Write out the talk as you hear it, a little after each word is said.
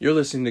You're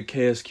listening to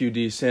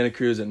KSQD Santa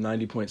Cruz at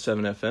 90.7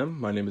 FM.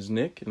 My name is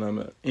Nick, and I'm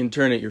an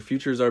intern at Your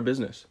Future is Our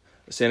Business,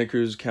 a Santa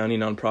Cruz County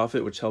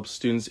nonprofit which helps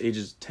students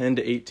ages 10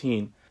 to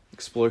 18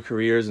 explore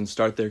careers and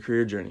start their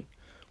career journey.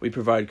 We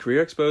provide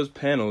career expos,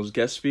 panels,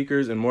 guest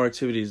speakers, and more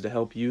activities to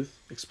help youth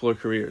explore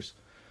careers.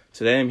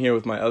 Today I'm here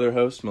with my other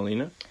host,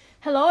 Melina.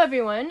 Hello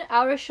everyone.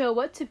 Our show,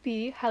 What to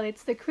Be,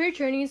 highlights the career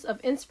journeys of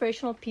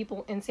inspirational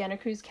people in Santa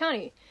Cruz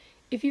County.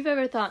 If you've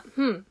ever thought,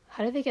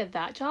 how did they get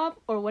that job?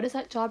 Or what is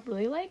that job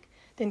really like?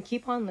 Then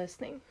keep on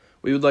listening.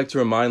 We would like to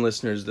remind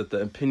listeners that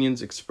the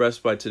opinions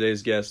expressed by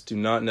today's guests do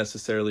not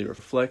necessarily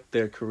reflect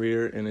their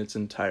career in its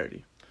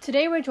entirety.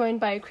 Today we're joined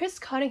by Chris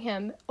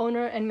Cottingham,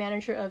 owner and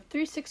manager of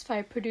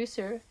 365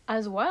 Producer,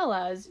 as well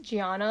as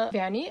Gianna,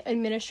 Vani,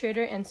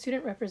 administrator and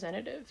student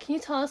representative. Can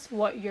you tell us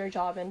what your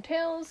job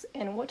entails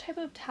and what type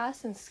of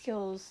tasks and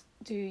skills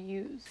do you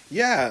use?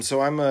 Yeah,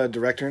 so I'm a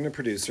director and a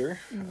producer.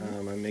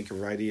 I make a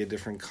variety of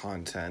different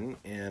content,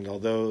 and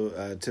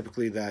although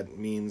typically that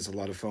means a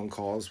lot of phone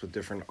calls with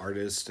different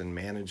artists and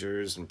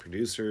managers and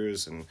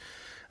producers and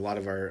a lot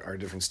of our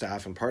different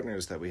staff and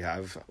partners that we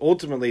have.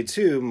 Ultimately,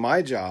 too,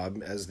 my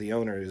job as the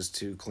owner is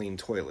to clean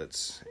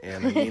toilets.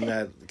 And I mean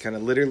that kind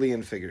of literally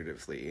and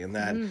figuratively. And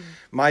that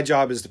my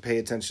job is to pay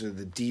attention to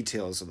the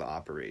details of the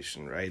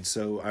operation, right?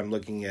 So I'm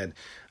looking at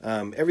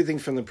everything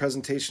from the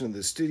presentation of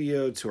the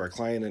studio to our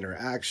client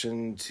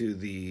interaction to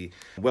the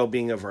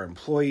well-being of our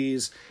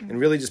employees and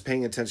really just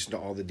paying attention to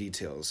all the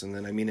details. And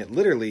then I mean it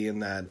literally in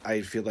that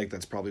I feel like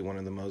that's probably one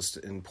of the most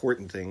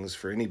important things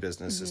for any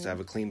business is to have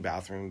a clean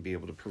bathroom and be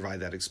able to provide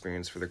that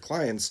experience for their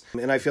clients.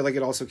 And I feel like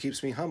it also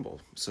keeps me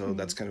humble. So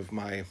that's kind of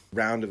my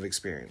round of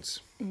experience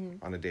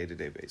on a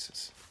day-to-day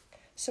basis.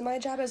 So my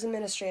job as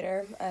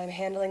administrator, I'm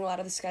handling a lot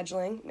of the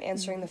scheduling,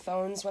 answering the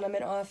phones when I'm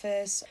in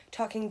office,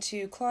 talking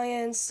to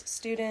clients,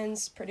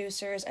 students,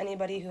 producers,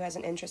 anybody who has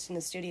an interest in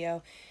the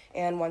studio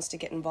and wants to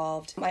get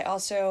involved. I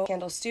also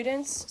handle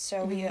students,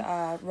 so we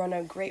run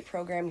a great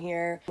program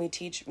here. We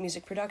teach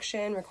music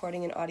production,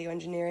 recording and audio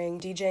engineering,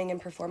 DJing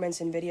and performance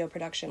and video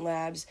production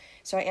labs.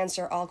 So I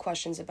answer all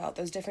questions about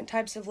those different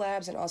types of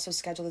labs and also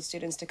schedule the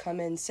students to come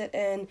in, sit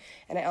in,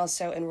 and I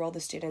also enroll the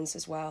students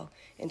as well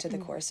into the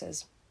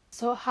courses.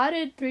 So how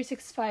did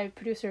 365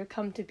 Producer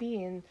come to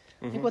be, and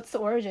what's the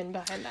origin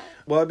behind that?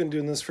 Well, I've been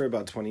doing this for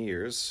about 20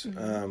 years,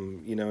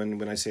 and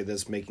when I say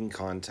this, making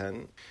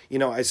content.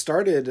 I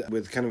started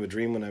with kind of a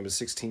dream when I was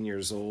 16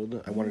 years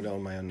old. I wanted to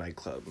own my own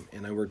nightclub,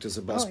 and I worked as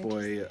a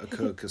busboy, a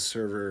cook, a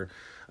server,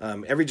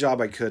 every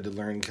job I could to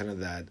learn kind of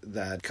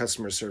that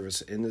customer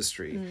service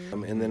industry.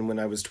 And then when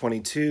I was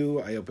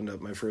 22, I opened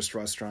up my first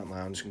restaurant,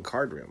 lounge, and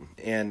card room.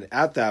 And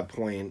at that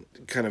point,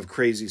 kind of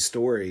crazy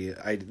story,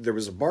 there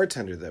was a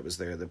bartender that was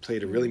there that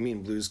played a really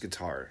mean blues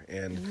guitar.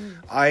 And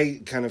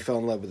I kind of fell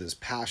in love with his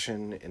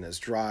passion and his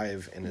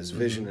drive and his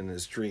vision and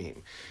his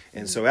dream.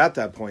 And so at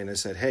that point, I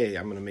said, hey,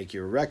 I'm going to make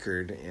you a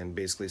record, and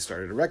basically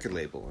started a record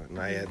label. And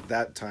I, at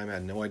that time,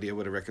 had no idea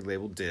what a record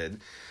label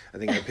did. I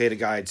think I paid a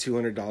guy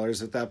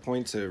 $200 at that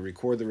point to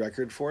record the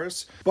record for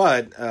us.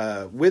 But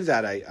with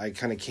that, I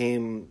kind of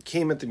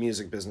came at the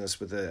music business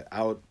with an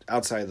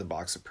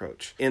outside-the-box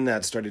approach. In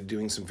that, started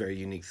doing some very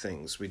unique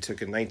things. We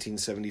took a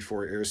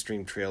 1974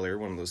 Airstream trailer,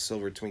 one of those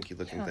silver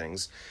Twinkie-looking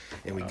things,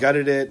 and we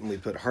gutted it, and we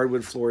put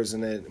hardwood floors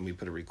in it, and we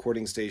put a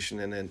recording station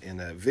in it,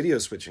 and a video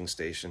switching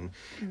station.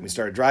 And we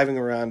started driving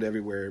around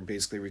everywhere,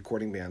 basically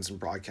recording bands and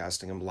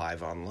broadcasting them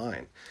live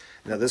online.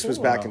 Now, this was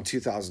back in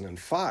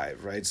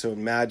 2005, right? So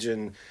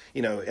imagine,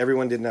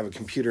 everyone didn't have a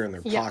computer in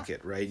their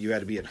pocket, right? You had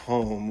to be at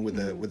home with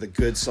a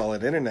good,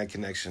 solid internet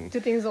connection. Do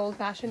things the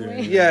old-fashioned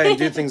way. Yeah, and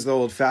do things the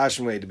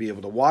old-fashioned way to be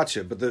able to watch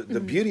it. But the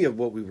beauty of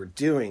what we were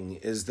doing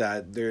is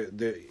that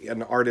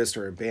an artist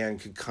or a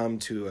band could come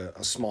to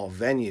a small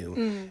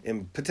venue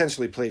and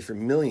potentially play for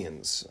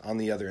millions on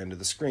the other end of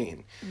the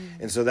screen.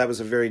 And so that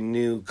was a very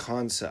new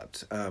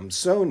concept.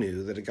 So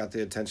new that it got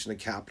the attention of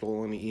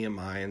Capitol and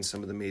EMI and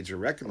some of the major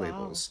record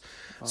labels.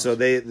 Awesome. So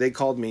they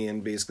called me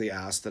and basically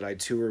asked that I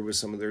tour with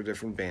some of their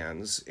different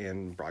bands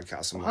and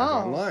broadcast them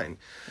live online.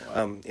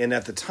 And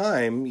at the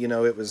time,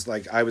 it was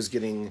like I was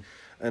getting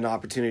an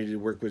opportunity to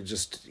work with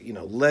just,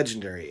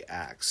 legendary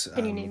acts.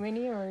 Can you name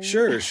any? Or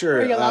Sure.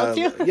 Are you allowed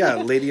to? Yeah,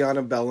 Lady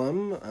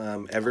Antebellum,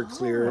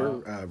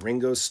 Everclear,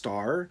 Ringo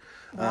Starr.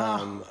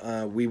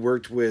 Wow. We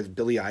worked with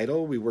Billy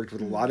Idol. We worked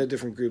with a lot of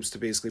different groups to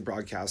basically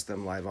broadcast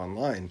them live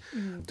online.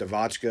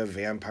 Devotchka,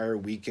 Vampire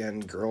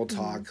Weekend, Girl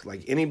Talk,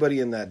 like anybody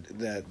in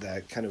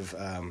that kind of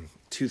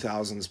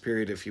 2000s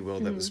period, if you will,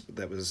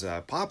 that was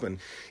popping,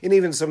 and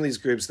even some of these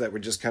groups that were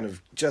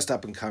just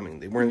up and coming.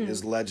 They weren't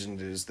as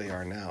legendary as they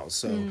are now.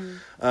 So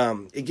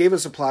it gave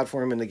us a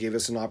platform, and it gave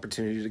us an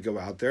opportunity to go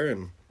out there.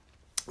 And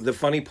the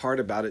funny part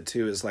about it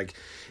too is like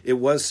it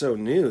was so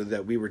new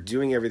that we were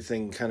doing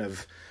everything kind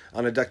of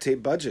on a duct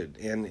tape budget,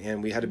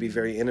 and we had to be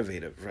very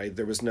innovative, right?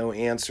 There was no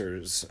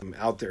answers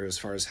out there as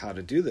far as how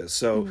to do this.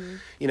 So,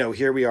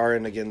 here we are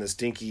in, again, this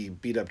dinky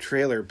beat up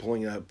trailer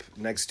pulling up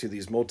next to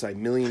these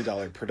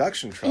multi-million-dollar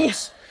production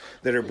trucks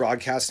that are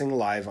broadcasting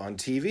live on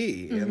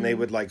TV. And they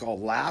would all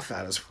laugh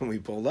at us when we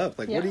pulled up.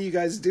 What are you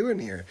guys doing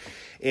here?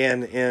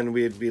 And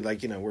we'd be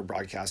like, we're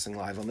broadcasting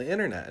live on the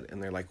internet.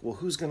 And they're like, well,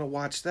 who's going to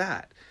watch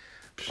that?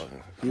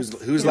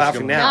 Who's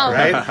laughing now,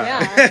 right?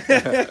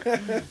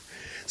 Yeah.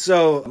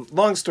 So,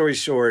 long story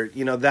short,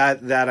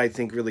 that I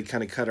think really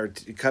kind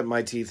of cut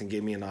my teeth and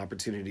gave me an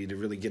opportunity to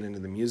really get into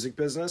the music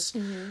business.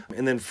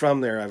 And then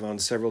from there, I've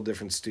owned several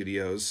different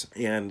studios.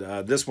 And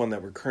this one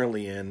that we're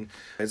currently in,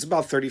 it's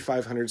about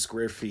 3,500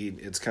 square feet.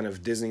 It's kind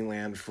of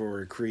Disneyland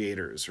for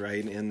creators,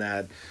 right? In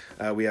that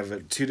we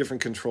have 2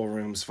 different control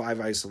rooms, 5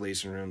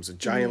 isolation rooms, a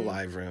giant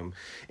live room.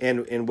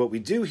 And what we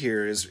do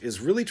here is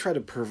really try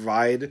to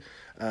provide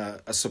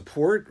a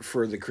support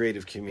for the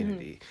creative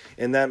community.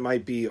 And that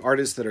might be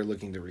artists that are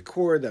looking to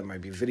record, that might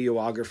be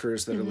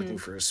videographers that are looking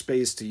for a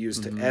space to use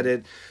to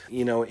edit,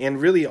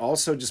 and really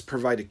also just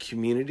provide a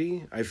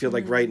community. I feel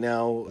like right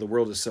now the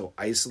world is so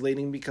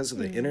isolating because of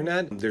the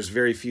internet. There's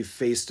very few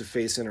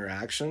face-to-face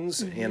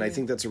interactions, and I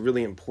think that's a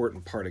really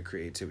important part of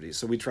creativity.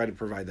 So we try to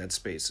provide that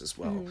space as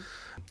well.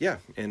 Yeah,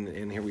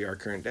 and here we are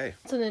current day.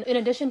 So then, in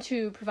addition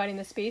to providing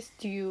the space,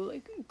 do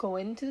you go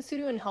into the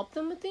studio and help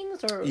them with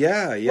things, or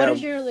yeah. What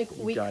does your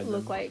week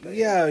look like?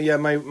 Yeah.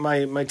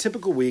 My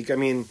typical week. I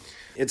mean,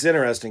 it's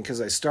interesting because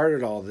I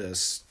started all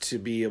this to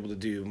be able to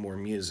do more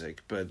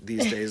music, but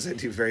these days I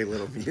do very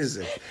little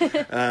music.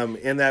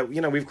 And that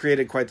we've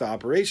created quite the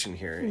operation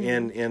here,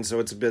 and so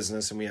it's a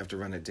business, and we have to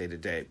run it day to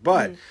day.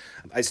 But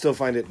I still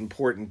find it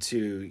important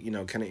to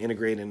kind of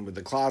integrate in with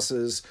the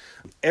classes.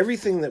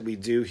 Everything that we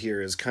do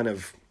here is kind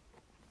of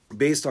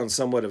based on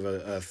somewhat of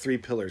a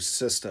 3-pillar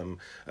system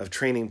of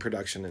training,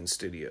 production, and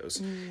studios.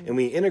 And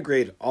we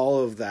integrate all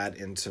of that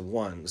into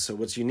one. So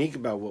what's unique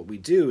about what we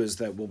do is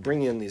that we'll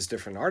bring in these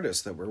different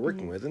artists that we're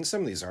working with, and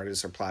some of these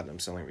artists are platinum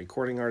selling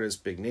recording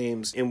artists, big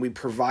names, and we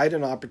provide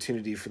an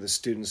opportunity for the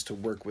students to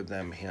work with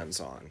them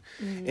hands-on.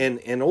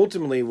 And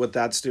ultimately what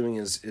that's doing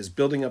is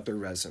building up their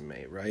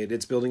resume, right?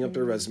 It's building up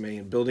their resume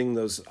and building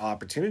those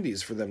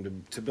opportunities for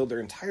them to build their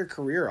entire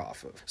career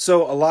off of.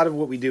 So a lot of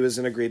what we do is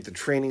integrate the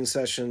training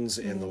sessions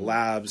and the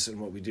labs and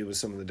what we do with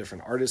some of the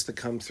different artists that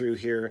come through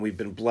here. We've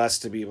been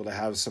blessed to be able to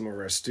have some of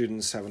our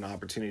students have an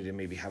opportunity to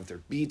maybe have their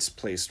beats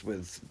placed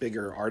with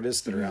bigger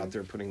artists that are out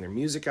there putting their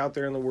music out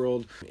there in the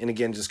world. And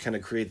again, just kind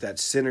of create that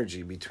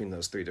synergy between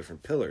those 3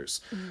 different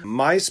pillars.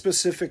 My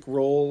specific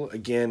role,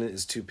 again,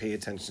 is to pay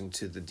attention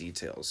to the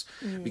details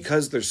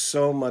because there's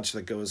so much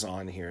that goes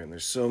on here and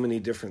there's so many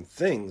different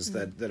things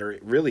that are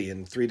really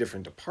in 3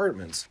 different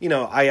departments.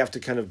 I have to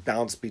kind of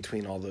bounce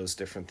between all those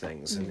different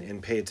things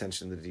and pay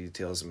attention to the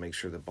details and make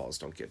sure that balls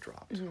don't get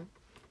dropped.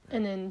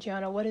 And then,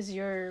 Gianna, what does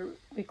your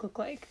week look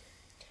like?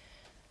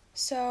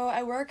 So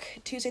I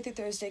work Tuesday through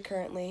Thursday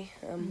currently.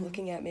 I'm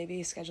looking at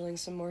maybe scheduling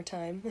some more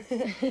time.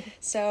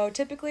 So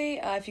typically,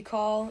 if you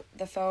call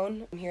the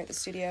phone, I'm here at the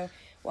studio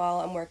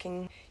while I'm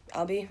working,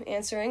 I'll be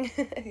answering.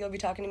 You'll be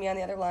talking to me on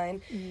the other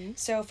line.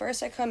 So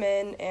first I come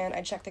in and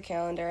I check the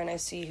calendar and I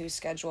see who's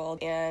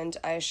scheduled, and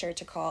I is sure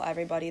to call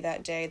everybody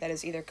that day that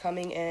is either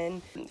coming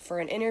in for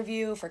an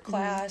interview, for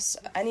class,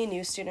 any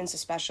new students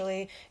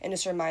especially, and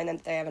just remind them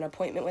that they have an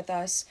appointment with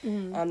us.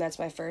 That's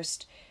my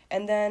first.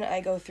 And then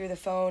I go through the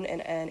phone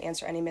and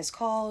answer any missed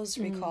calls,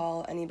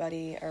 recall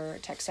anybody or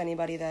text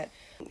anybody that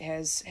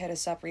has hit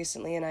us up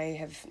recently and I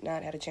have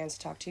not had a chance to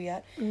talk to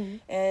yet.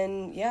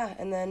 And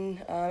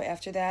then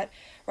after that,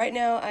 right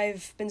now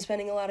I've been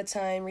spending a lot of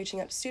time reaching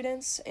out to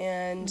students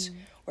and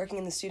working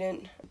in the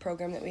student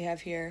program that we have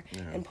here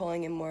and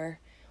pulling in more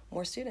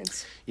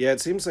students. Yeah,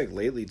 it seems like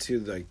lately too,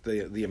 like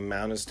the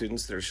amount of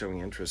students that are showing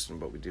interest in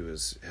what we do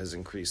has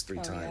increased 3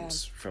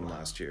 times from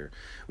last year.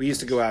 We used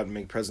to go out and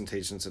make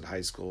presentations at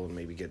high school and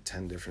maybe get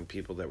 10 different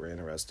people that were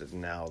interested,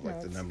 and now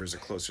the numbers are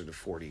closer to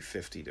 40,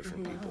 50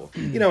 different people.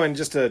 And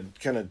just to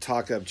kind of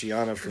talk up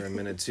Gianna for a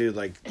minute too,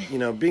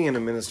 being an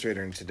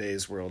administrator in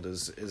today's world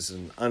is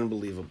an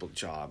unbelievable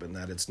job, in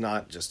that it's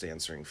not just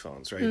answering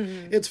phones, right?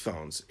 It's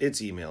phones,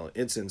 it's email,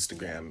 it's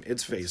Instagram,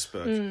 it's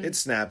Facebook,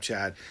 it's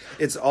Snapchat,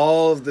 it's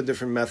all of the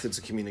different methods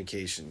of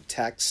communication,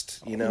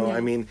 text,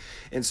 I mean,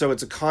 and so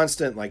it's a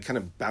constant kind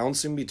of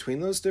bouncing between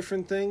those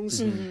different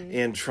things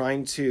and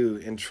trying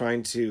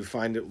to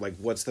find it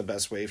what's the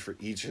best way for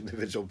each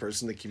individual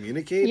person to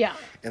communicate,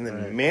 and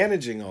then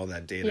managing all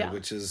that data,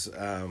 which is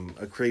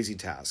a crazy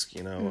task,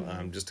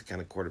 just to kind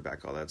of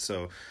quarterback all that.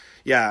 So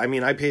I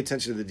mean, I pay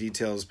attention to the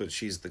details, but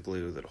she's the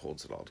glue that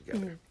holds it all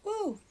together.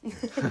 woo.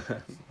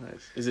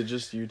 Nice. Is it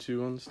just you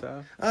two on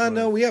staff?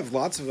 No, we have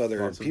lots of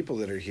other people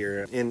that are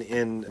here.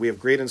 And we have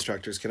great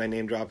instructors. Can I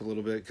name drop a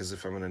little bit? Because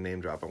if I'm going to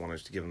name drop, I want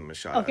us to give them a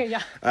shout Okay,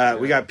 out. yeah.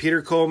 We got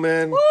Peter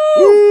Coleman.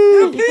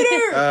 Woo!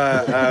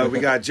 Peter! We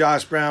got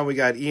Josh Brown. We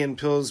got Ian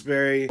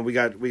Pillsbury. We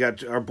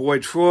got our boy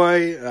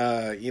Troy.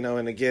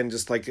 And again,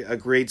 just like a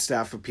great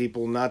staff of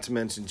people, not to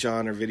mention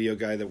John, our video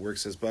guy that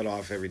works his butt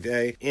off every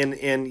day.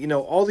 And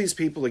all these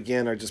people,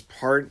 again, are just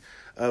part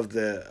of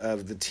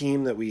the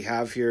team that we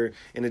have here.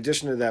 In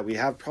addition to that, we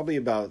have probably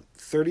about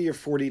 30 or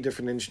 40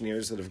 different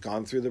engineers that have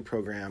gone through the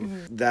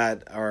program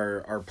that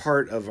are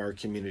part of our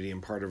community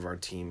and part of our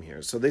team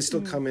here. So they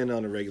still come in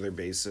on a regular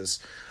basis.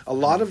 A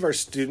lot of our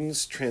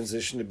students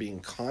transition to being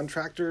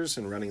contractors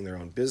and running their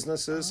own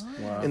businesses.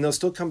 Wow. And they'll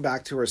still come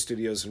back to our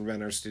studios and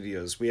rent our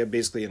studios. We have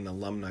basically an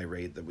alumni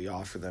rate that we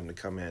offer them to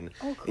come in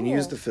and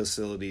use the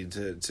facility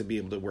to be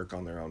able to work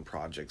on their own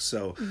projects.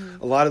 So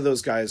a lot of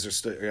those guys are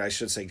still, I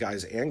should say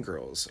guys and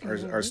girls,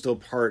 are still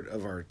part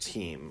of our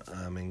team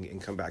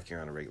and come back here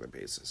on a regular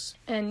basis.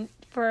 And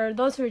for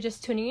those who are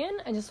just tuning in,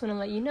 I just want to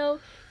let you know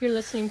you're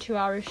listening to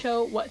our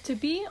show, What to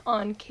Be,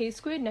 on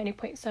K-Squid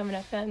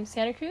 90.7 FM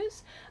Santa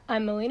Cruz.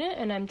 I'm Melina,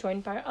 and I'm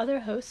joined by our other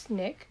host,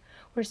 Nick.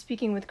 We're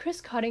speaking with Chris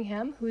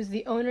Cottingham, who is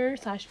the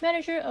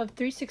owner/manager of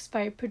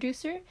 365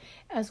 Producer,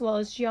 as well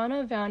as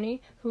Gianna Vani,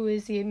 who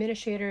is the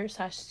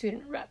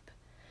administrator/student rep.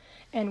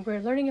 And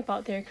we're learning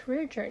about their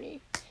career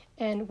journey.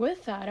 And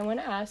with that, I want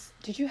to ask,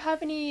 did you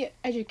have any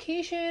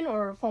education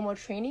or formal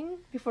training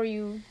before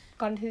you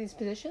got into these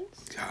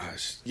positions?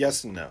 Gosh,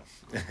 yes and no.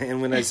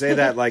 And when I say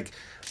that, like,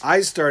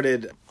 I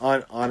started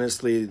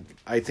honestly,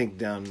 I think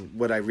down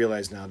what I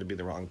realize now to be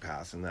the wrong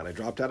path, and that I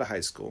dropped out of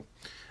high school.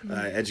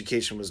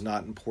 Education was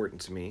not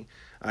important to me.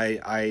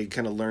 I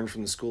kind of learned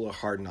from the school of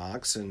hard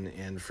knocks,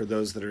 and for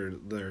those that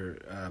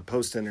are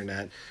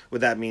post-internet,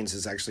 what that means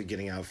is actually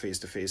getting out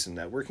face-to-face and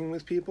networking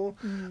with people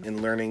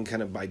and learning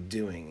kind of by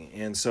doing.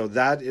 And so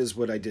that is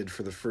what I did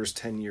for the first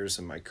 10 years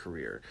of my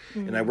career.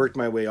 And I worked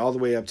my way all the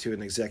way up to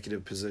an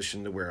executive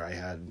position to where I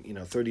had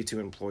 32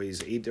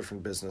 employees, 8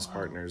 different business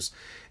partners,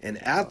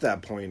 and at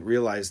that point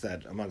realized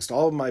that amongst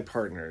all of my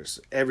partners,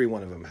 every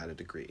one of them had a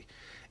degree.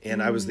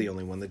 And I was the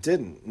only one that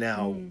didn't.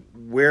 Now,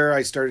 where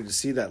I started to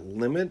see that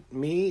limit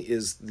me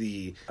is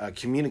the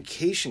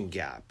communication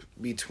gap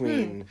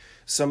between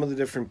some of the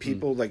different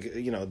people, like,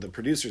 the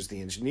producers,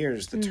 the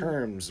engineers, the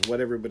terms, what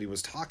everybody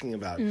was talking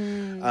about.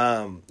 And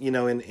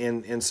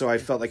so I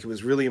felt like it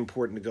was really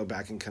important to go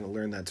back and kind of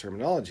learn that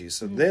terminology.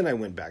 So then I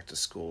went back to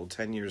school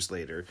 10 years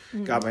later,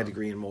 got my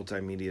degree in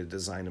multimedia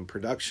design and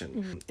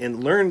production,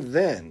 and learned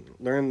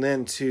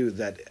then too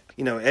that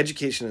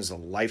education is a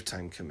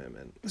lifetime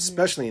commitment,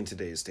 especially in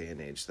today's day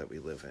and age that we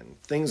live in.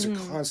 Things are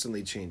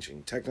constantly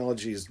changing.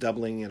 Technology is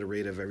doubling at a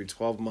rate of every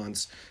 12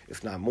 months,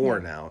 if not more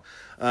now.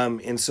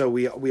 And so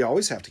we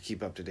always have to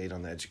keep up to date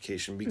on the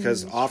education,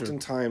 because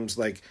oftentimes,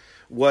 like,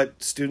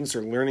 what students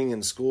are learning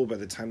in school, by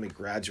the time they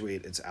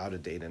graduate, it's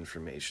out-of-date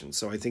information.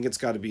 So I think it's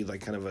got to be like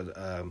kind of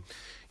a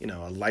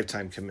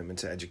lifetime commitment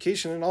to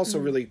education, and also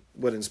really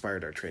what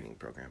inspired our training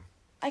program.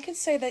 I could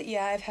say that,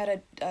 I've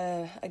had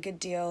a good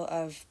deal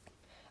of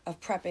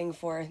prepping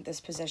for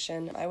this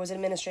position. I was an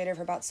administrator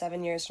for about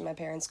 7 years for my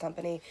parents'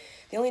 company.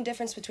 The only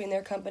difference between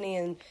their company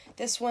and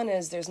this one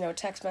is there's no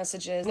text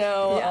messages,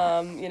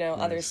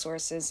 other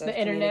sources of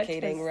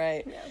communicating,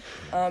 right?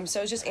 Yeah.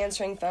 So I was just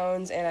answering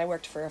phones, and I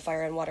worked for a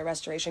fire and water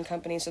restoration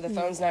company, so the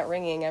phone's not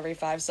ringing every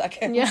 5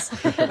 seconds,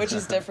 which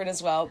is different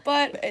as well.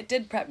 But it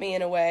did prep me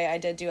in a way. I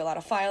did do a lot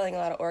of filing, a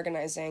lot of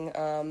organizing,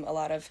 a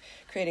lot of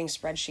creating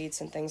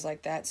spreadsheets and things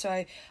like that. So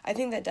I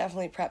think that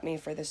definitely prepped me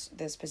for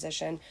this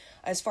position.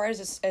 As far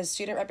as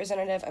student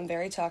representative, I'm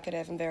very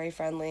talkative, I'm very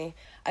friendly,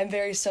 I'm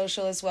very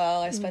social as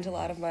well. I spent a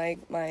lot of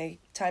my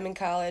time in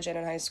college and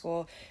in high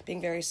school being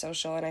very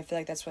social, and I feel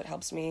like that's what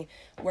helps me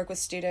work with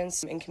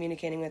students and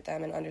communicating with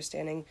them and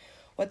understanding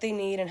what they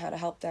need and how to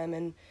help them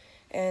and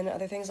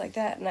other things like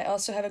that. And I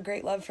also have a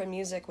great love for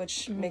music,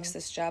 which makes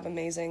this job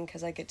amazing,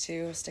 because I get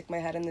to stick my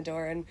head in the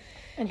door and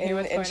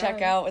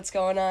check out what's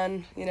going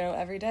on,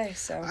 every day.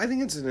 So I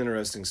think it's an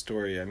interesting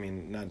story. I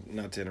mean,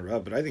 not to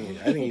interrupt, but I think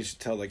you should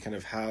tell, like, kind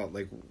of how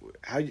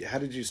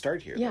did you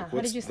start here? Yeah, like,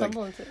 how did you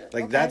stumble into it?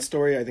 Like, that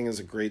story, I think, is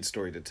a great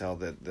story to tell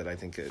that I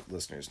think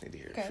listeners need to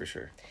hear, for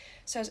sure.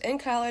 So I was in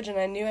college, and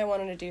I knew I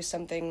wanted to do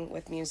something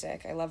with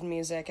music. I loved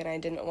music, and I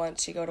didn't want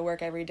to go to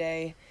work every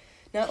day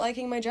not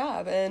liking my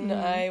job, and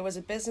I was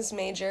a business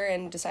major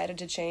and decided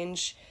to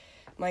change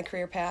my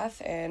career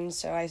path, and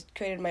so I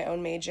created my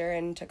own major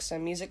and took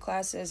some music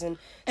classes and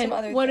some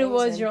other things. What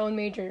was your own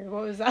major?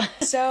 What was that?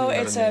 So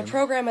it's a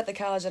program at the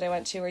college that I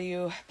went to where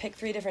you pick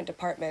 3 different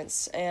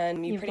departments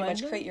and you pretty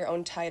much create your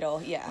own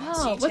title. Yeah. Wow.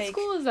 So What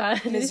school is that?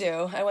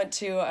 Mizzou. I went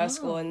to a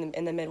school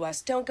in the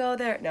Midwest. Don't go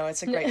there. No,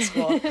 it's a great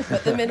school,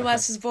 but the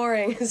Midwest is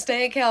boring.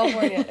 Stay in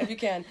California if you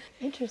can.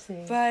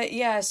 Interesting. But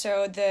yeah,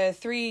 so the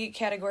 3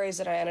 categories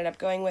that I ended up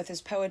going with is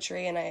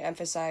poetry, and I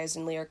emphasize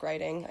in lyric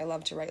writing. I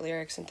love to write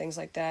lyrics and things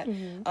like that.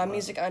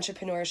 music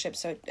entrepreneurship.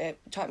 So it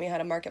taught me how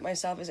to market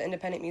myself as an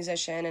independent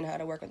musician and how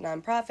to work with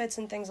nonprofits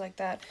and things like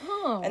that.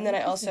 And then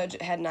I also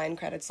had 9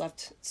 credits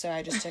left, so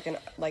I just took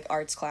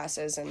arts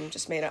classes and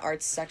just made an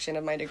arts section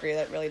of my degree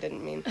that really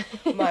didn't mean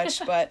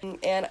much.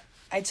 And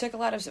I took a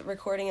lot of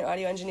recording and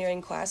audio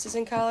engineering classes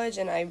in college,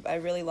 and I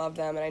really loved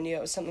them, and I knew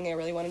it was something I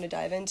really wanted to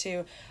dive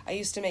into. I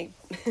used to make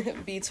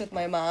beats with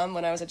my mom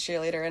when I was a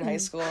cheerleader in high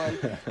school, and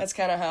that's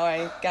kind of how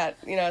I got,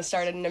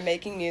 started into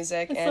making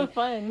music. It's and so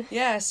fun.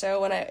 Yeah,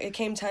 so when it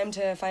came time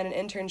to find an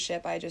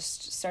internship, I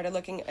just started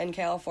looking in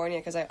California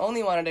because I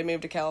only wanted to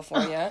move to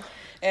California,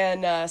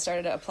 and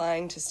started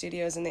applying to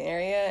studios in the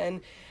area,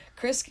 and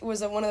Chris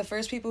was one of the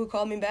first people who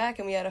called me back,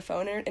 and we had a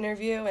phone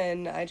interview,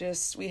 and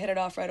we hit it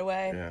off right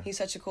away. Yeah. He's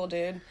such a cool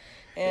dude.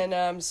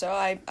 And so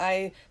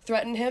I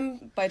threatened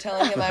him by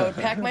telling him I would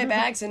pack my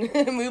bags and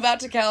move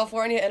out to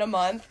California in a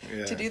month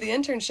to do the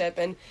internship.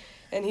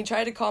 And he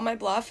tried to call my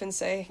bluff and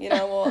say,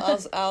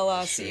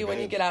 I'll see you when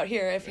you get out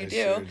here if you do.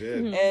 Sure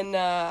did. And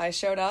I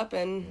showed up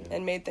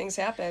and made things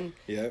happen.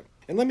 Yeah.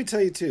 And let me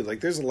tell you too,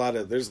 there's a lot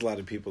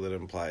of people that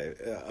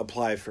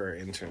apply for our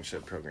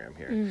internship program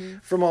here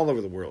from all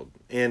over the world,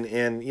 and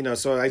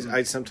so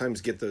I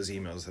sometimes get those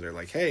emails that are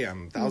like, hey,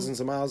 I'm thousands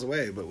of miles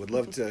away, but would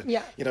love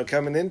to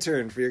come and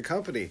intern for your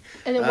company.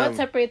 And then what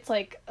separates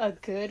a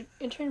good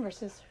intern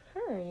versus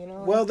her?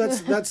 Well,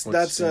 that's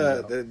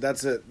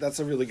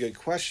a really good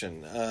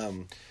question.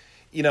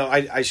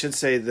 I should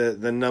say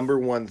the number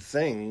one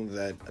thing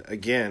that,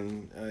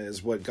 again,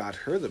 is what got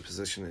her the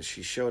position is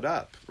she showed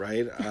up,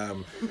 right?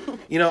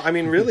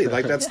 Really,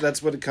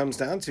 that's what it comes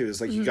down to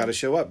is you got to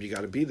show up, you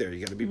got to be there, you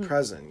got to be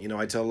present.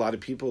 I tell a lot of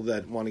people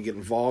that want to get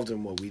involved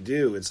in what we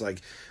do, it's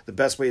the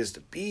best way is to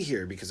be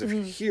here, because if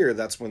you're here,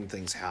 that's when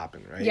things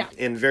happen, right? Yeah.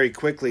 And very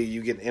quickly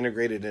you get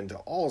integrated into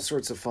all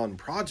sorts of fun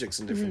projects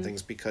and different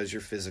things because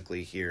you're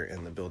physically here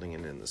in the building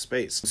and in the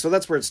space. So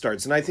that's where it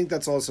starts. And I think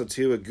that's also,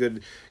 too, a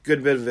good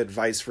bit of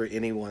advice for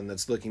anyone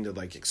that's looking to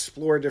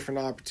explore different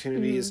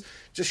opportunities.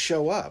 Just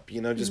show up,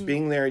 just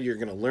being there, you're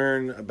going to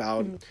learn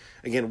about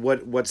again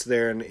what's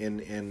there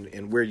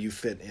and where you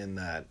fit in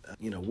that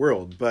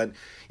world. But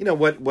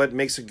what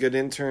makes a good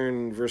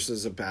intern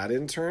versus a bad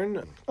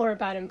intern, or a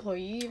bad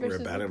employee versus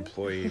or a bad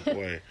employee,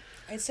 boy.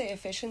 I'd say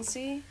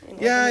efficiency.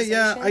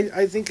 Yeah.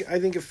 I think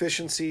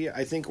efficiency.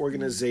 I think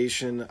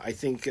organization. I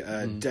think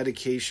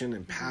dedication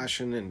and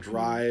passion and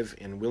drive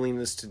and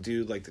willingness to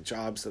do the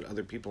jobs that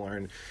other people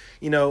aren't.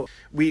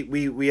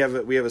 We have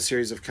a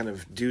series of kind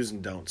of do's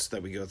and don'ts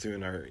that we go through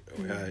in our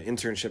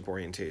internship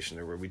orientation,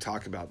 where we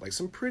talk about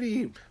some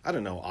pretty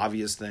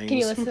obvious things. Can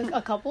you list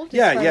a couple?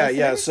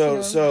 Yeah.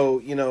 So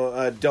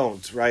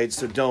don't, right?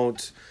 So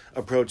don't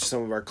approach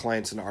some of our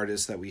clients and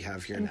artists that we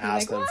have here and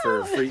ask them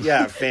for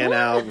fan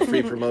out and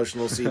free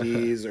promotional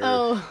CDs or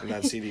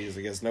not CDs.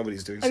 I guess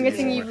nobody's doing CDs I'm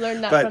guessing anymore. you've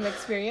learned that from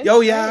experience.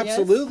 Oh yeah, right?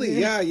 Absolutely.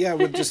 Yes. Yeah.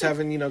 We're just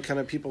having kind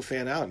of people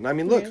fan out, and I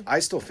mean, look, I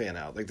still fan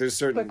out. There's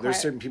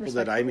certain people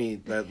that I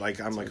meet that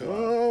I'm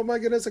oh my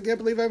goodness, I can't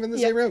believe I'm in the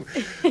same room.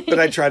 But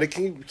I try to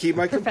keep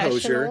my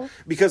composure,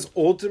 because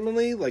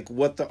ultimately,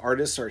 what the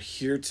artists are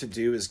here to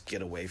do is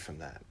get away from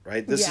that.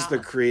 Right. This is their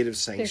creative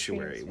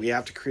sanctuary. We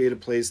have to create a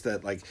place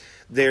that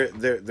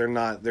they're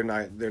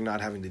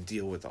not having to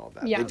deal with all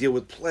that. They deal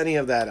with plenty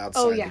of that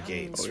outside the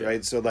gates,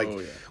 right? So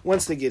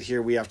once they get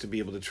here, we have to be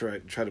able to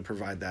try to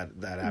provide that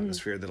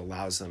atmosphere that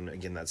allows them,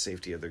 again, that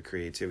safety of their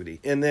creativity.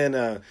 And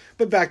then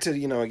but back to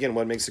again,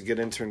 what makes a good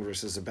intern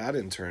versus a bad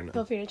intern.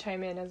 Feel free to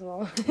chime in as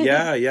well.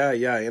 yeah.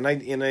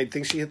 And I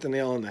think she hit the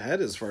nail on the head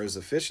as far as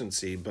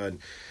efficiency, but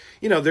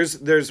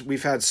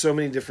we've had so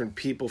many different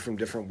people from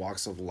different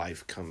walks of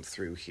life come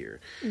through here.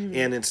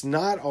 And it's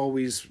not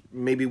always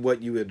maybe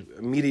what you would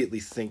immediately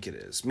think it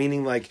is.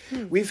 Meaning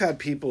we've had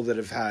people that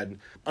have had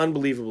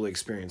unbelievable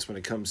experience when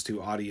it comes to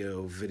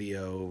audio,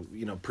 video,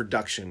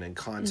 production and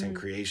content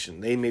creation.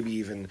 They maybe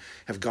even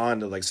have gone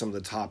to some of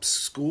the top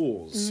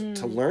schools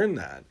to learn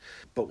that.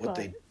 But what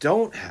they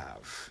don't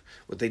have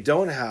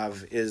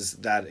is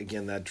that,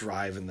 again, that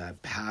drive and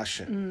that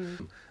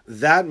passion.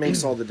 That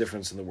makes all the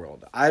difference in the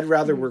world. I'd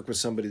rather work with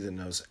somebody that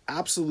knows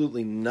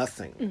absolutely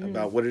nothing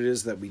about what it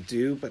is that we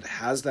do, but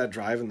has that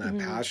drive and that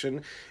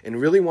passion and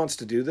really wants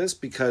to do this,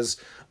 because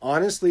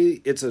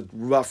honestly, it's a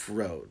rough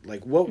road.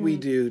 What we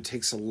do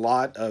takes a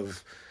lot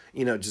of,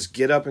 just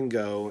get up and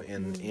go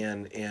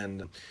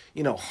and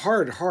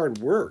hard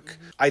work.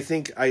 I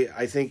think,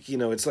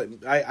 it's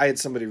I had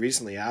somebody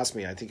recently ask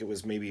me, I think it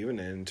was maybe even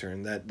an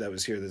intern that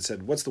was here, that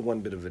said, what's the one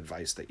bit of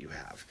advice that you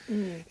have?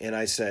 And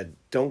I said,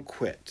 don't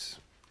quit.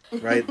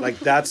 Right?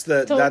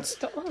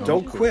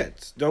 Don't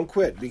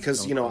quit,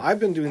 because I've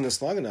been doing this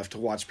long enough to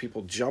watch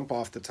people jump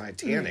off the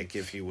Titanic,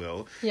 if you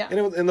will. Yeah.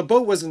 And the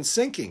boat wasn't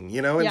sinking,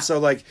 and so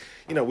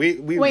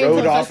we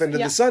rode off into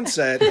the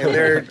sunset, and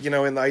they're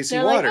in the icy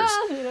waters.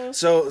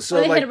 So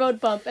they like hit a road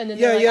bump and then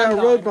a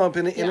road gone. bump,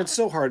 and it's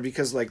so hard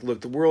because like,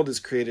 look, the world is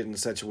created in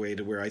such a way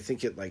to where I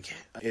think it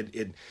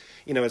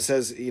it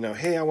says,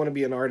 hey, I want to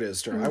be an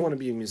artist, or I want to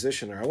be a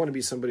musician, or I want to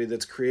be somebody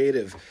that's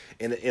creative,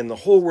 and the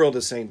whole world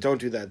is saying, don't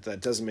do that.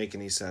 That doesn't make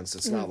any sense.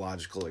 It's not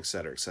logical, et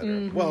cetera, et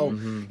cetera. Well,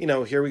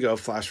 here we go.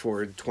 Flash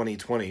forward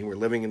 2020. We're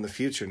living in the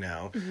future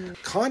now.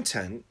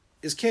 Content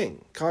is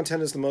king.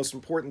 Content is the most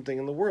important thing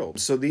in the world.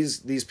 So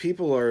these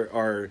people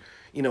are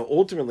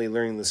ultimately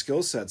learning the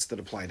skill sets that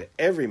apply to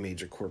every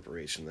major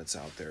corporation that's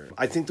out there.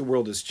 I think the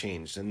world has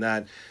changed, and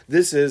that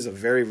this is a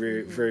very,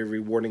 very, very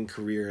rewarding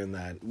career, in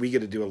that we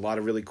get to do a lot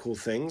of really cool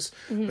things.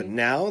 But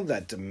now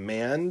that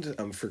demand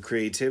for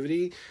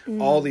creativity,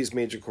 all these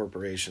major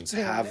corporations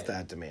have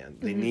that demand.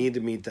 They need to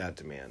meet that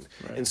demand.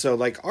 Right. And so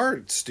like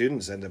our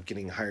students end up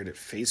getting hired at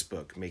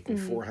Facebook, making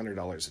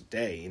 $400 a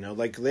day.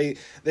 Like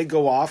they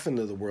go off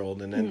into the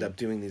world and end up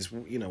doing these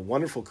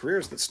wonderful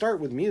careers that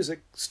start with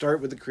music, start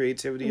with the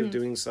creativity of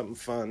doing something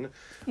fun,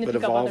 but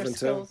evolve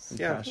into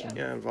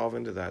evolve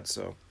into that.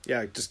 So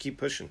just keep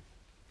pushing.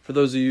 For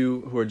those of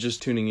you who are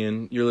just tuning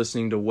in, you're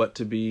listening to What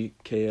to Be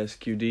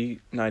KSQD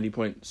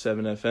 90.7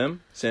 FM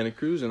Santa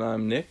Cruz, and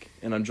I'm Nick,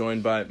 and I'm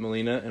joined by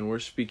Melina, and we're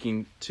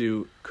speaking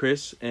to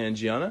Chris and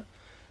Gianna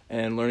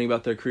and learning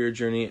about their career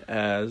journey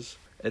as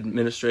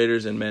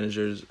administrators and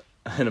managers,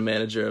 and a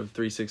manager of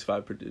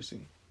 365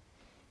 Producing.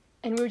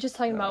 And we were just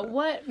talking about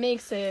what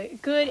makes a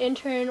good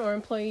intern or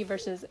employee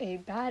versus a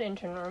bad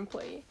intern or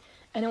employee.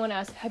 And I want to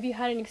ask, have you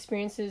had any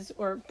experiences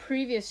or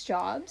previous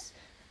jobs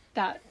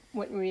that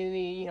went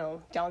really,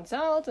 down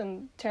south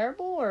and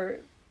terrible? Or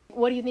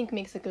what do you think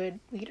makes a good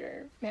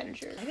leader,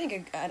 manager? I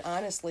think an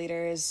honest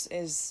leader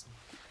is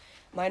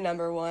my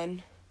number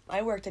one.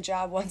 I worked a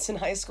job once in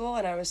high school,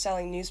 and I was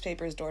selling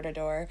newspapers door to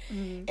door,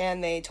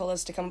 and they told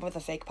us to come up with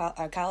a fake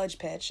college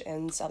pitch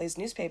and sell these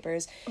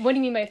newspapers. What do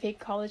you mean by fake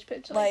college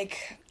pitch?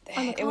 Like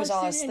it was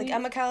all like,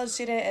 I'm a college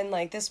student, and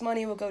like this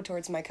money will go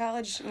towards my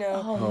college,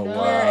 Oh,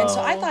 no. And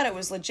so I thought it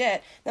was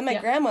legit. Then my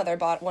grandmother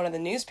bought one of the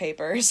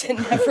newspapers and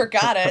never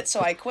got it, so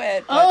I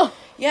quit. But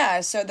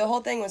so the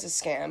whole thing was a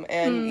scam,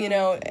 and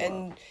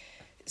and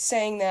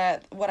saying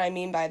that, what I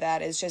mean by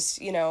that is just,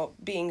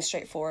 being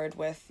straightforward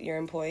with your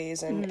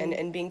employees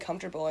and being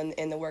comfortable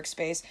in the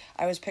workspace.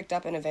 I was picked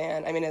up in a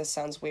van. I mean, it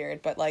sounds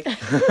weird, but like,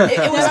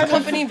 it was a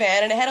company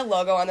van, and it had a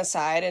logo on the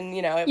side, and,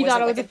 it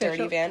wasn't like a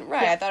dirty van.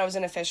 Right. Yeah. I thought it was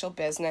an official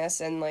business,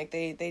 and like,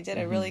 they did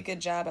a really good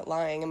job at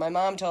lying. And my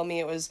mom told me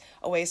it was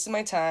a waste of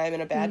my time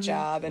and a bad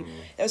job. And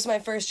it was my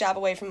first job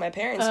away from my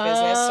parents'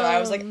 business. So I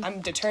was like,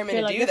 I'm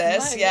determined to do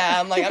this. Yeah.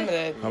 I'm like, I'm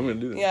going to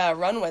do this. Yeah,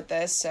 run with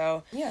this.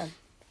 So, yeah.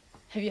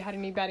 Have you had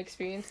any bad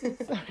experiences?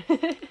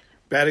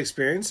 Bad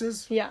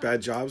experieners? Yeah.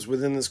 Bad jobs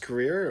within this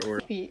career?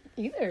 Or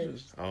either.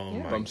 Oh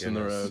my bumps goodness. in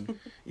the road.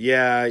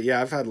 Yeah,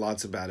 I've had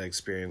lots of bad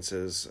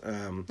experiences.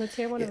 Let's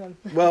hear one of them.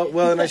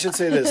 Well, and I should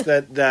say this,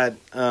 that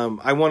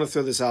I want to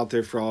throw this out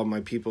there for all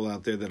my people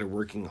out there that are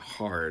working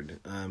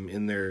hard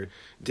in their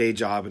day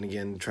job, and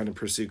again, trying to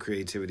pursue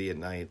creativity at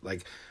night.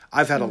 Like,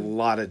 I've had a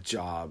lot of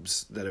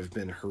jobs that have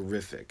been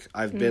horrific.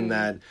 I've been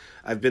that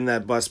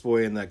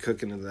busboy and that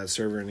cook and that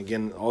server, and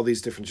again, all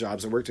these different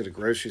jobs. I worked at a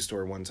grocery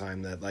store one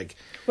time that like,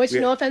 which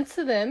no offense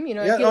to them, if you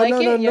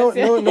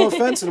no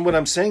offense. And what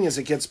I'm saying is,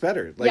 it gets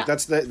better. Like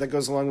that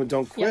goes along with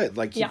don't quit.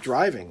 Like keep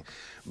driving.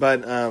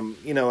 But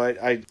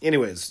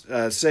anyways,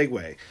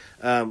 segue.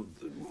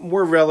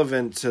 More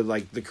relevant to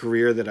like the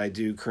career that I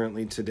do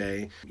currently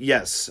today.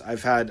 Yes,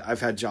 I've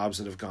had jobs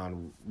that have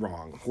gone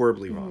wrong,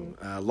 horribly wrong.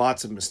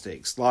 Lots of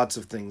mistakes, lots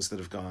of things that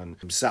have gone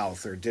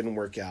south or didn't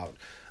work out,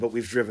 but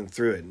we've driven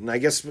through it. And I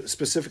guess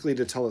specifically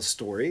to tell a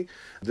story,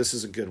 this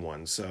is a good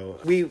one. So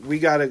we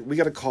got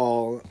a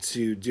call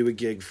to do a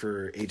gig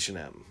for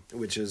H&M,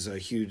 which is a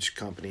huge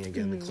company,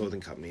 again, the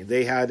clothing company.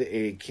 They had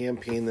a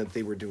campaign that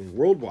they were doing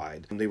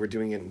worldwide. They were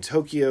doing it in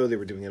Tokyo. They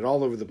were doing it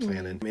all over the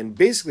planet. And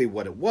basically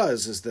what it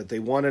was is that they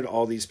wanted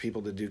all these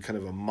people to do kind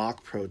of a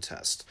mock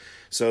protest.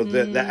 So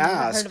the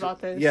ask,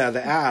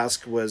 the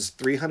ask was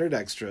 300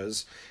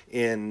 extras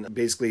in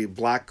basically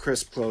black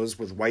crisp clothes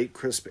with white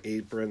crisp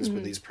aprons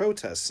with these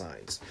protest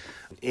signs.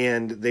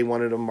 And they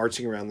wanted them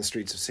marching around the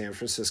streets of San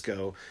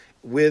Francisco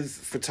with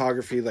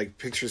photography, like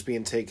pictures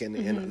being taken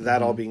and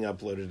that all being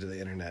uploaded to the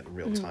internet in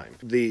real time.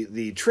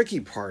 The tricky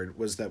part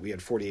was that we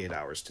had 48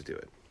 hours to do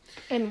it.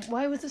 And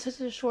why was it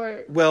such a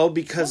short? Well,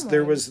 because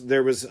there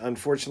was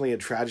unfortunately a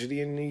tragedy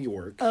in New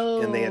York,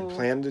 and they had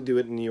planned to do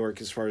it in New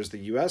York as far as the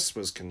U.S.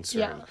 was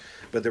concerned.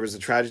 But there was a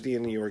tragedy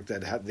in New York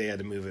that they had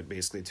to move it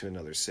basically to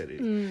another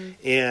city.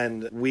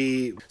 And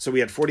we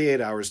had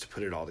 48 hours to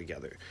put it all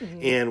together.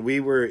 And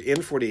we were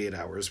in 48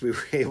 hours. We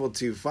were able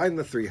to find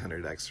the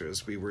 300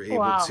 extras. We were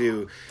able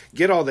to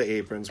get all the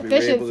aprons. We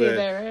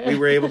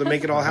were able to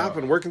make it all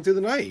happen, working through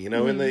the night.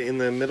 In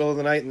the middle of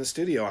the night in the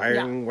studio,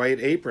 ironing white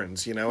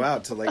aprons.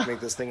 Out to like make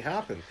this thing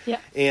happen.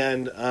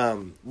 And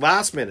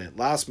last minute,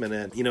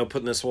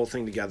 putting this whole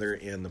thing together,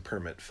 and the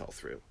permit fell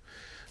through.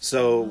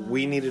 So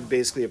we needed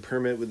basically a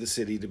permit with the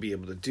city to be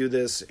able to do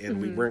this,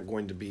 and we weren't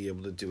going to be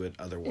able to do it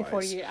otherwise. In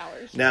 48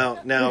 hours.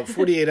 Now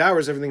 48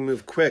 hours, everything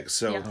moved quick,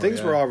 so Yeah.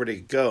 things were already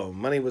go.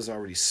 Money was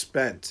already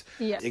spent.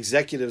 Yeah.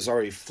 Executives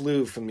already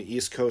flew from the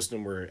East Coast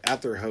and were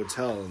at their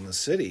hotel in the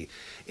city.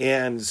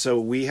 And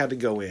so we had to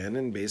go in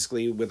and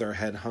basically with our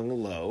head hung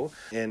low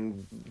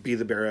and be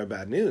the bearer of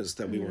bad news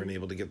that we weren't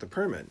able to get the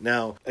permit.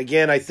 Now,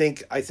 again, I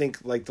think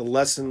like the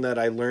lesson that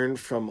I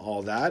learned from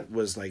all that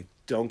was like,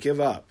 don't give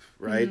up,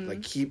 right?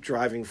 Like keep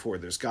driving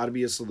forward. There's got to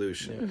be a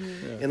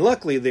solution. And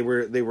luckily they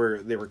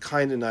were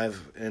kind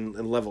enough and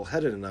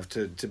level-headed enough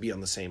to be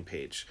on the same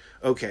page.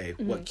 Okay,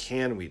 what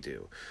can we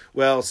do?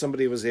 Well,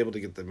 somebody was able to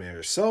get the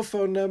mayor's cell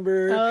phone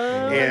number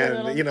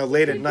and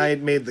late at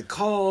night made the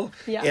call.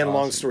 Yeah. And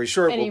long story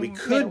short, And what he we made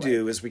could it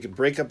do is we could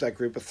break up that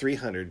group of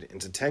 300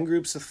 into 10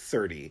 groups of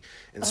 30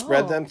 and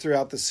spread them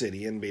throughout the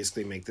city and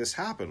basically make this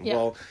happen. Yeah.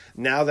 Well,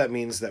 now that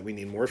means that we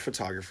need more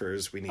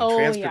photographers, we need Oh,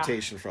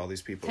 transportation for all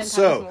these people. 10 times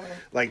So, more.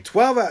 like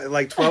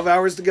 12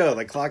 hours to go.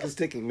 Like clock is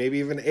ticking, maybe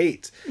even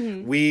 8.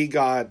 We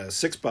got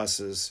 6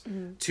 buses,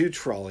 2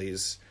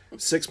 trolleys,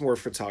 6 more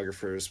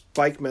photographers,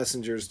 bike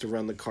messengers to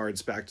run the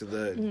cards back to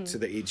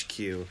the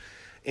HQ,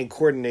 and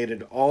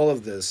coordinated all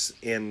of this.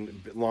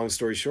 And long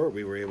story short,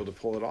 we were able to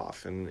pull it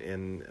off, and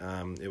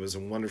it was a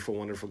wonderful,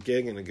 wonderful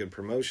gig and a good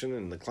promotion,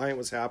 and the client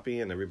was happy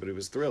and everybody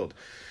was thrilled.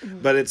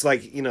 But it's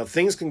like,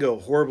 things can go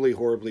horribly,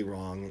 horribly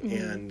wrong,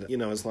 and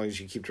as long as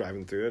you keep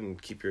driving through it and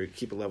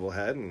keep a level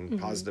head and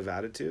positive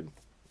attitude,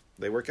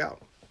 they work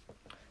out.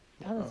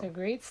 Oh, that's a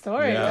great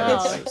story. Yeah,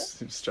 Wow.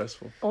 it's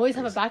stressful. Always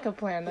have a backup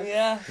plan.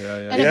 Yeah.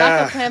 And a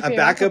backup plan for a your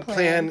backup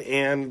plan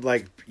and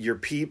like your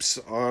peeps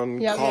on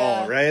Yep. call,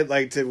 Yeah. right?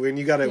 Like when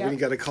you gotta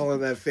Yep. call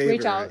in that favor,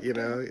 Reach out.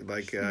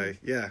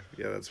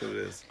 that's what it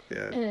is.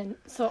 Yeah. And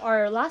so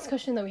our last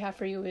question that we have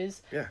for you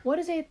is, Yeah. what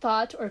is a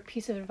thought or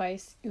piece of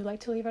advice you'd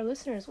like to leave our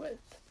listeners with?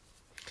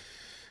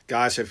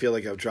 Gosh, I feel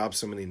like I've dropped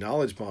so many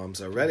knowledge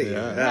bombs already.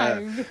 Yeah,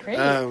 it'd be great.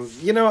 The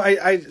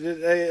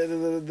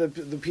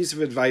piece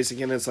of advice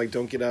again, it's like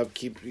don't give up,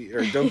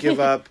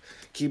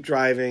 keep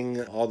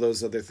driving, all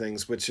those other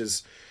things, which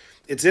is.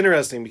 It's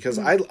interesting because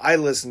I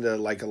listen to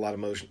like a lot of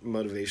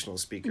motivational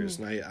speakers,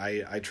 and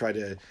I try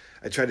to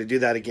do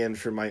that again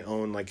for my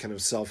own like kind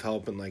of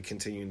self-help and like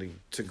continuing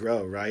to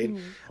grow, right?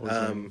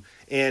 And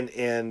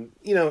in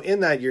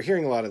that you're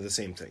hearing a lot of the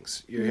same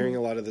things. You're hearing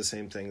a lot of the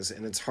same things,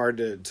 and it's hard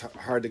to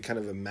kind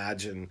of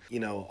imagine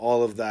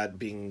all of that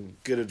being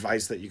good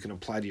advice that you can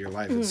apply to your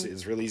life.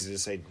 It's really easy to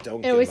say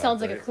don't. It always give up,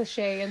 sounds like right? a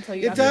cliche until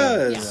you. It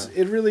does.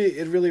 It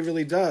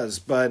really does.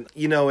 But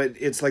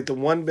it's like the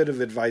one bit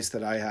of advice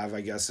that I have,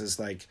 I guess,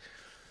 is like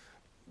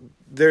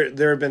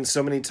there have been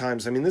so many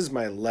times. I mean, this is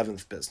my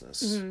 11th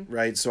business,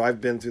 right? So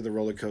I've been through the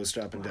roller coaster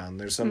up and down.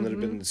 There's some that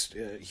have been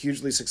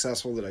hugely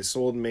successful that I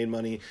sold and made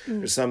money.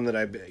 There's some that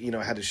I've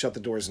had to shut the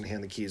doors and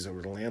hand the keys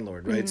over to the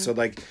landlord, right? So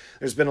like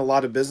there's been a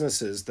lot of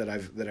businesses that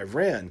I've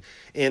ran,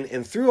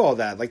 and through all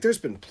that, like there's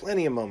been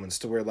plenty of moments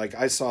to where like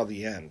I saw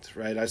the end,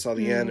 right? I saw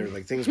the end, or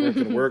like things weren't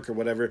going to work or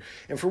whatever,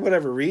 and for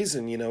whatever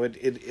reason,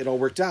 it all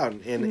worked out.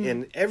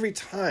 And every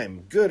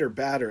time, good or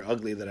bad or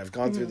ugly, that I've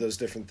gone through those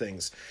different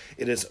things,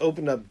 it has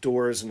opened up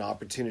doors and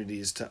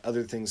opportunities to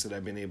other things that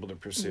I've been able to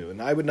pursue. And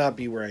I would not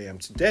be where I am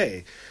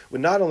today with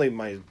not only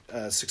my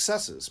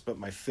successes, but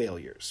my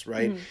failures,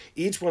 right?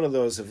 Each one of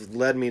those have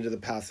led me to the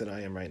path that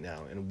I am right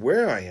now. And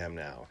where I am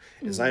now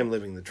is I am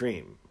living the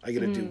dream. I get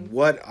to do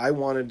what I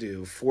want to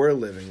do for a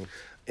living.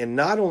 And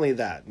not only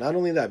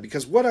that,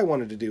 because what I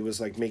wanted to do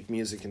was like make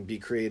music and be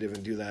creative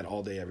and do that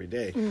all day, every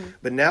day.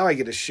 But now I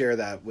get to share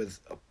that with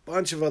a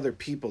bunch of other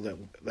people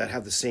that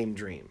have the same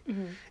dream.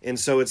 And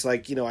so it's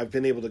like, I've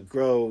been able to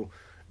grow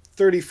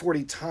 30,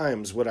 40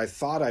 times what I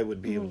thought I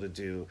would be able to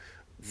do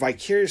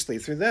vicariously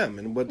through them,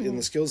 and in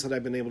the skills that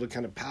I've been able to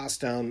kind of pass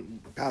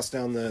down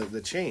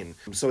the chain.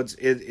 So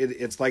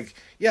it's like,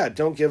 yeah,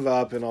 don't give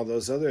up and all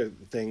those other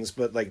things,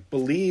 but like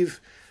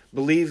believe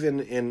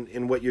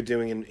in what you're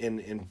doing,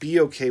 and be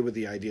okay with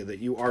the idea that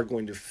you are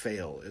going to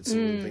fail at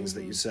some of the things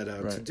that you set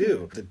out to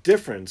do. The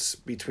difference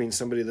between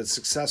somebody that's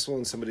successful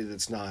and somebody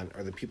that's not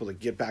are the people that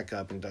get back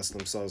up and dust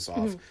themselves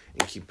off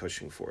and keep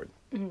pushing forward.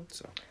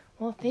 So.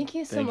 Well, thank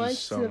you so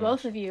much to the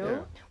both of you. Yeah.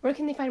 Where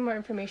can they find more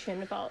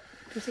information about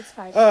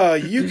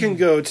 365? You can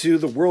go to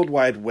the World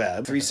Wide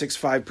Web,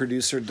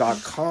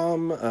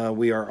 365producer.com.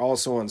 We are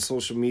also on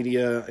social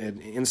media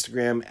and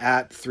Instagram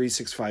at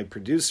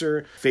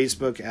 365producer,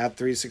 Facebook at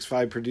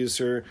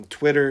 365producer,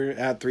 Twitter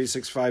at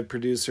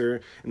 365producer,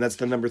 and that's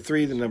the number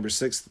 3, the number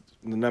 6,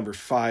 the number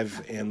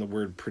 5, and the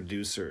word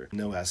producer.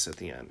 No S at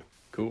the end.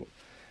 Cool.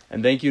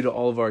 And thank you to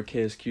all of our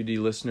KSQD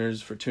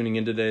listeners for tuning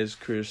in today's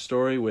career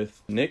story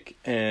with Nick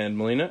and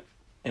Melina,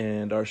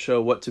 and our show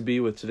What to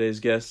Be with today's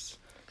guests,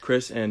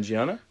 Chris and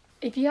Gianna.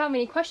 If you have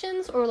any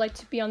questions or would like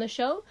to be on the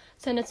show,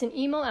 send us an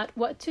email at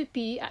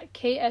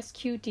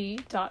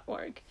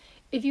whattobe@ksqd.org.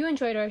 If you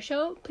enjoyed our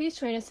show, please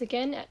join us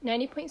again at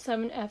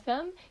 90.7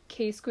 FM,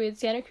 K Squid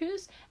Santa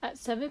Cruz, at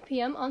 7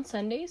 p.m. on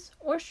Sundays,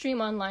 or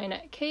stream online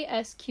at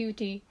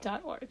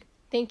ksqd.org.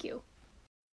 Thank you.